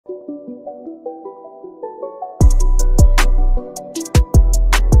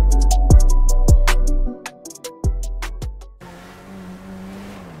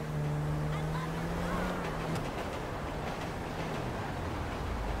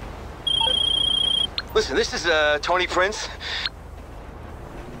Listen, this is Tony Prince.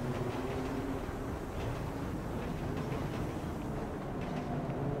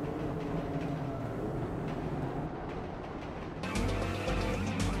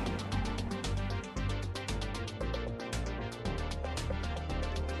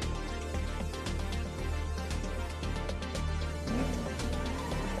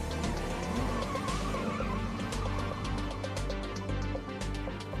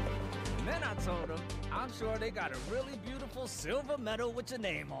 Told them, I'm sure they got a really beautiful silver medal with your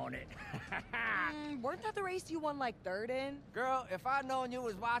name on it. Weren't that the race you won like third in? Girl, if I'd known you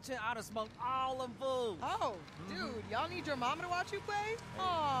was watching, I'd have smoked all them fools. Oh, dude, y'all need your mama to watch you play? Hey,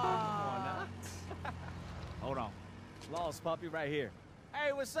 Aww. come on now. Hold on. Lost puppy right here.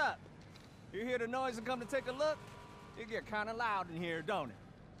 Hey, what's up? You hear the noise and come to take a look? It get kind of loud in here, don't it?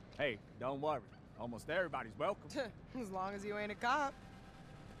 Hey, don't worry. Almost everybody's welcome. As long as you ain't a cop.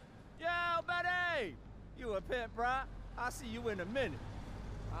 Yo, Betty! You a pimp, bruh? I'll see you in a minute.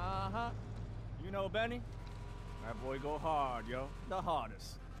 Uh-huh. You know Benny? That boy go hard, yo. The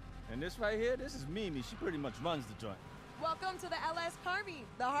hardest. And this right here, this is Mimi. She pretty much runs the joint. Welcome to the LS Party,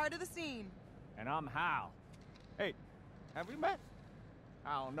 the heart of the scene. And I'm Hal. Hey, have we met?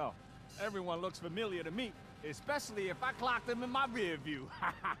 I don't know. Everyone looks familiar to me, especially if I clocked them in my rear view.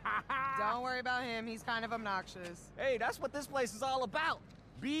 Don't worry about him. He's kind of obnoxious. Hey, that's what this place is all about.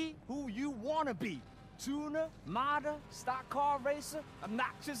 Be who you want to be. Tuner, modder, stock car racer,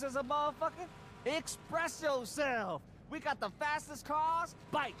 obnoxious as a motherfucker. Express yourself. We got the fastest cars,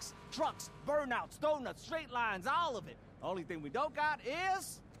 bikes, trucks, burnouts, donuts, straight lines, all of it. Only thing we don't got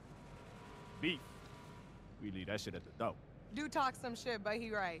is beef. We leave that shit at the door. Do talk some shit, but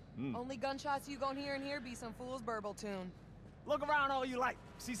he right. Only gunshots you gon' hear in here be some fool's burble tune. Look around all you like.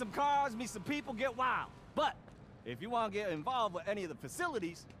 See some cars, meet some people, get wild. But if you want to get involved with any of the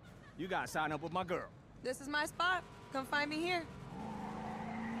facilities, you gotta sign up with my girl. This is my spot. Come find me here.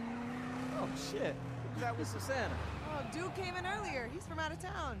 Oh, shit. Who's that with Susanna? Oh, dude came in earlier. He's from out of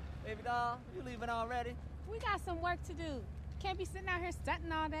town. Baby doll, you leaving already? We got some work to do. Can't be sitting out here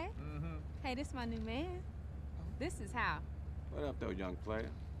stunting all day. Hey, this my new man. This is Hal. What up, though, young player?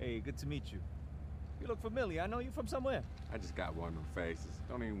 Hey, good to meet you. You look familiar. I know you from somewhere. I just got one of them faces.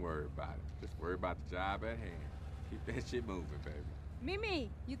 Don't even worry about it. Just worry about the job at hand. Keep that shit moving, baby. Mimi,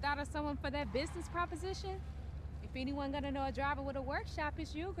 you thought of someone for that business proposition? If anyone gonna know a driver with a workshop,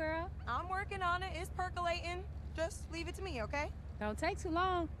 it's you, girl. I'm working on it. It's percolating. Just leave it to me, okay? Don't take too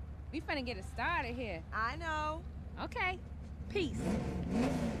long. We finna get it started here. I know. Okay. Peace.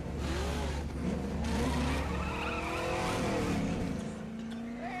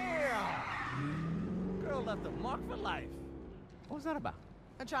 Damn! Girl left a mark for life. What was that about?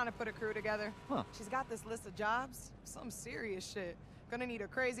 I'm trying to put a crew together. Huh. She's got this list of jobs. Some serious shit. Gonna need a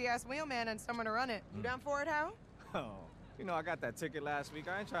crazy-ass wheelman and someone to run it. You down for it, Hal? Oh, you know I got that ticket last week.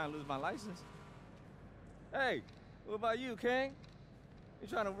 I ain't trying to lose my license. Hey, what about you, King? You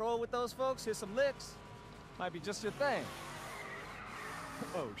trying to roll with those folks, hit some licks? Might be just your thing.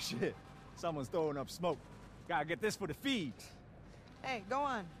 Oh, shit. Someone's throwing up smoke. Gotta get this for the feed. Hey, go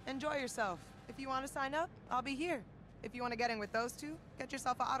on. Enjoy yourself. If you want to sign up, I'll be here. If you want to get in with those two, get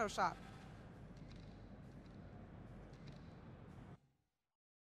yourself an auto shop.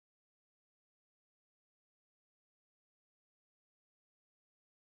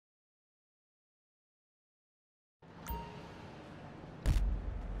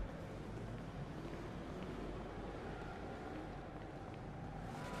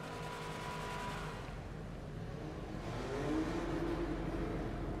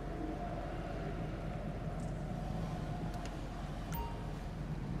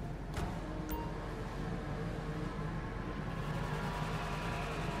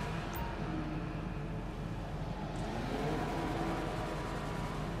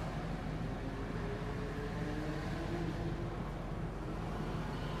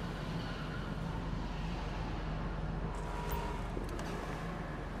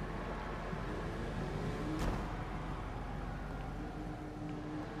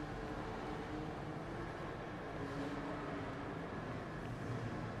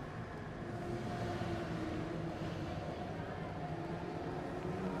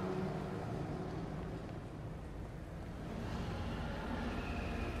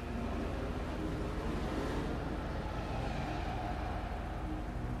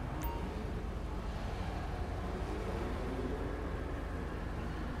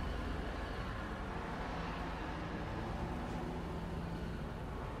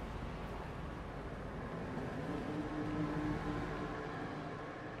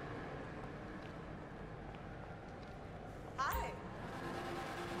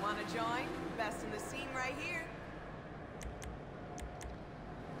 Wanna join? Best in the scene right here.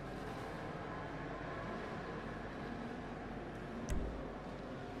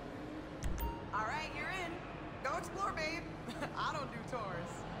 All right, you're in. Go explore, babe. I don't do tours.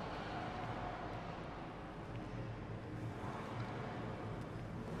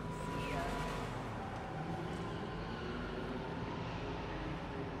 See ya.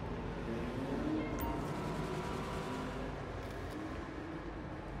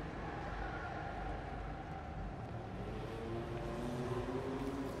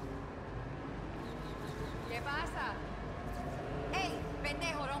 ¿Qué pasa?